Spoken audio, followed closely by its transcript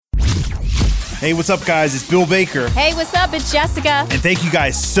Hey, what's up, guys? It's Bill Baker. Hey, what's up? It's Jessica. And thank you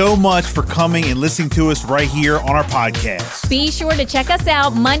guys so much for coming and listening to us right here on our podcast. Be sure to check us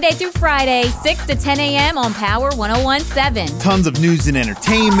out Monday through Friday, 6 to 10 a.m. on Power 101.7. Tons of news and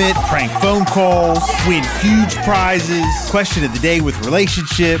entertainment, prank phone calls, win huge prizes, question of the day with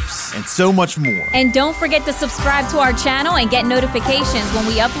relationships, and so much more. And don't forget to subscribe to our channel and get notifications when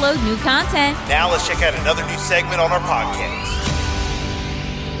we upload new content. Now let's check out another new segment on our podcast.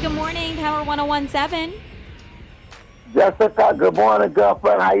 Good morning, Power 101.7. Jessica, good morning,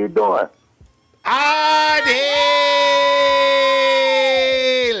 girlfriend. How you doing? Adil!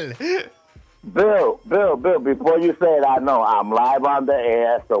 Bill, before you say it, I know I'm live on the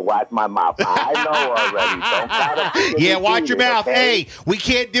air, so watch my mouth. I know already. Don't try to Yeah, watch your mouth. Okay? Hey, we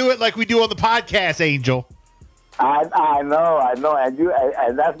can't do it like we do on the podcast, Angel. I know,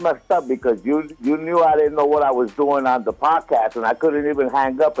 and that's messed up because you knew I didn't know what I was doing on the podcast, and I couldn't even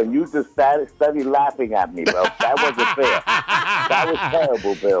hang up, and you just studied laughing at me, bro. That wasn't fair. That was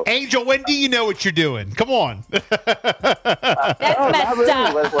terrible, Bill. Angel, when do you know what you're doing? Come on. That's messed really.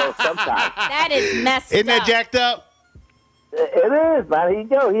 up. Well, sometimes. That is messed Isn't that up. jacked up? It is, man.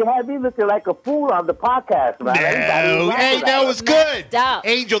 He had me looking like a fool on the podcast, man. No. Hey, that was good. Messed up.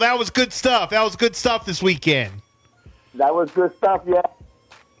 Angel, that was good stuff. That was good stuff this weekend. That was good stuff, yeah.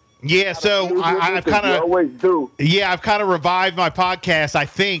 Yeah, so I've kind You of always do. Yeah, I've kind of revived my podcast. I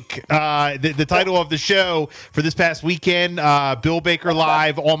think the title of the show for this past weekend, Bill Baker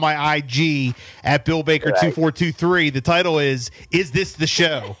Live on my IG at Bill Baker 2423. The title is This the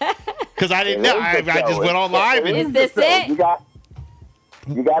Show? Because I didn't know. I just went on live. Is And, this it?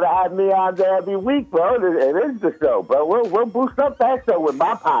 You got to have me on there every week, bro. It is the show, bro. We'll boost up that show with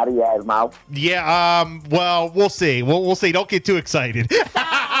my potty ass mouth. yeah, well, we'll see. We'll see. Don't get too excited.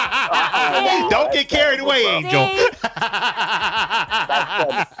 Don't get carried away, Angel.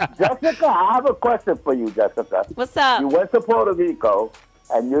 Jessica, I have a question for you, Jessica. What's up? You went to Puerto Rico,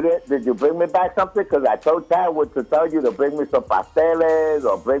 and did you bring me back something? Because I told Chadwood to tell you to bring me some pasteles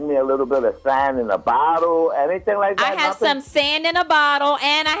or bring me a little bit of sand in a bottle, anything like that? I have Nothing? some sand in a bottle,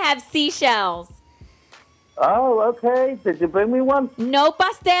 and I have seashells. Oh, okay. Did you bring me one? No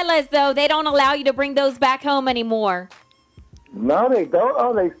pasteles, though. They don't allow you to bring those back home anymore. No, they don't.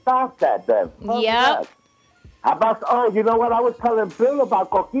 Oh, they stopped that then. Oh, Yep. God. How about? Oh, you know what? I was telling Bill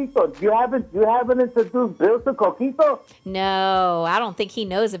about Coquito. You haven't introduced Bill to Coquito? No, I don't think he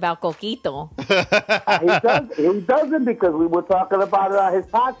knows about Coquito. He doesn't because we were talking about it on his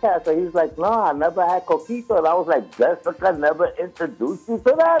podcast, and he's like, "No, I never had Coquito." And I was like, "Jessica never introduced you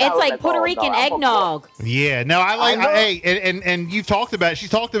to that." It's like Puerto Rican eggnog. Yeah, no, I like. Hey, and you've talked about it.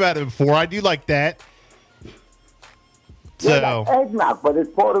 She's talked about it before. I do like that. So, Yeah, like eggnog, but it's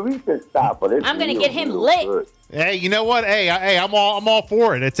Puerto Rican style. But it's I'm gonna real, get him real lit. good. hey, you know what? Hey, I'm all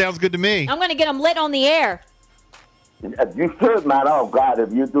for it. It sounds good to me. I'm going to get him lit on the air. You should, man. Oh, God,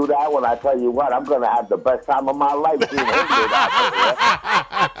 if you do that one, I tell you what, I'm going to have the best time of my life doing it.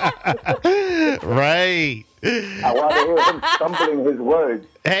 Right. I want to hear him stumbling his words.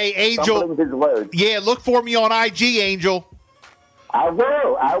 Hey, Angel. Stumbling his words. Yeah, look for me on IG, Angel. I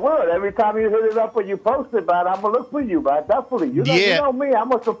will. Every time you hit it up or you post it, man, I'm going to look for you, man. Definitely. You know me.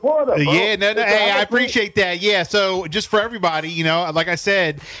 I'm a supporter, bro. Yeah, no. Listen, Hey, I appreciate that. Yeah, so just for everybody, like I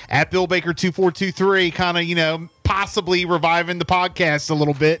said, at Bill Baker 2423, kind of, possibly reviving the podcast a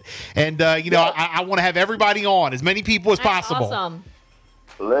little bit. And, I want to have everybody on, as many people as That's possible. awesome.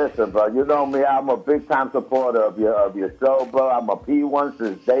 Listen, bro, you know me. I'm a big-time supporter of your show, bro. I'm a P1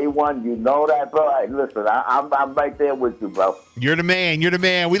 since day one. You know that, bro. Hey, listen, I'm right there with you, bro. You're the man.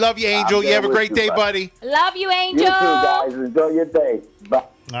 We love you, Angel. You have a great day, buddy. Love you, Angel. You too, guys. Enjoy your day. Bye.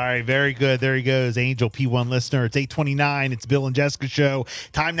 All right, very good. There he goes, Angel, P1 listener. It's 8:29. It's Bill and Jessica show.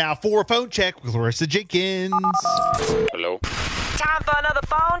 Time now for a phone check with Larissa Jenkins. Hello. Time for another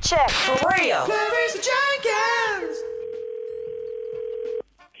phone check. For real. Larissa Jenkins.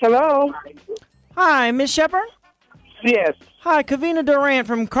 Hello. Hi, Miss Shepard? Yes. Hi, Kavina Durant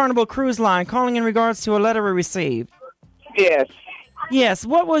from Carnival Cruise Line, calling in regards to a letter we received. Yes. Yes,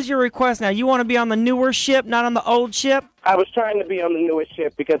 what was your request now? You want to be on the newer ship, not on the old ship? I was trying to be on the newest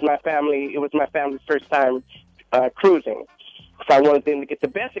ship because it was my family's first time cruising. So I wanted them to get the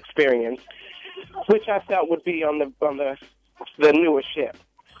best experience, which I felt would be on the newest ship.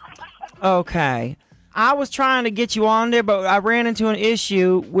 Okay. I was trying to get you on there, but I ran into an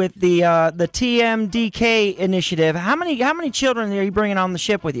issue with the TMDK initiative. How many children are you bringing on the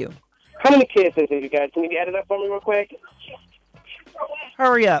ship with you? How many kids is it, you guys? Can you add it up for me real quick?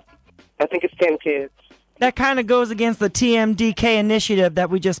 Hurry up. I think it's 10 kids. That kind of goes against the TMDK initiative that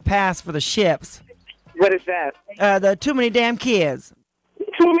we just passed for the ships. What is that? The too many damn kids.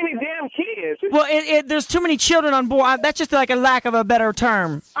 too many damn kids. Well, there's too many children on board. That's just like a lack of a better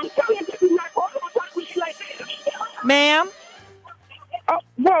term. I'm telling you, this is not going to work with you like this. Ma'am?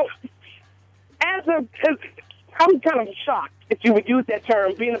 Well, I'm kind of shocked if you would use that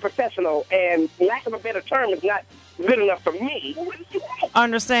term, being a professional, and lack of a better term is not good enough for me.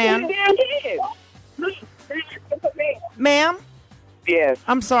 Understand. Damn kids. Ma'am? Yes.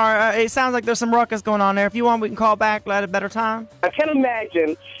 I'm sorry. It sounds like there's some ruckus going on there. If you want, we can call back at a better time. I can't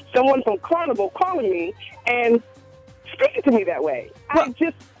imagine someone from Carnival calling me and speaking to me that way. I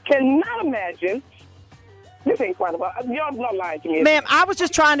just cannot imagine. This ain't Carnival. Y'all not lying to me. Ma'am, I was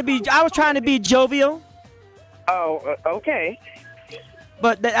trying to be jovial. Oh, okay.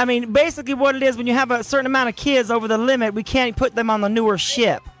 But, basically what it is, when you have a certain amount of kids over the limit, we can't put them on the newer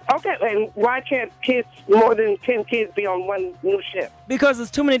ship. Okay, and why can't more than 10 kids be on one new ship? Because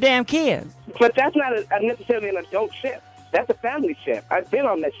there's too many damn kids. But that's not necessarily an adult ship. That's a family ship. I've been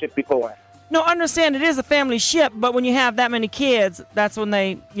on that ship before. No, understand it is a family ship, but when you have that many kids, that's when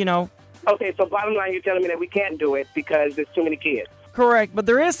they, Okay, so bottom line, you're telling me that we can't do it because there's too many kids. Correct, but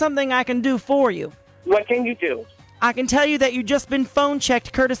there is something I can do for you. What can you do? I can tell you that you've just been phone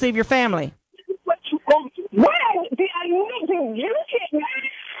checked courtesy of your family. What? I know you can't.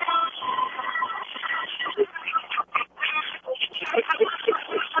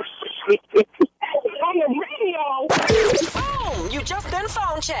 On the radio. Boom! You just been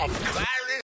phone checked.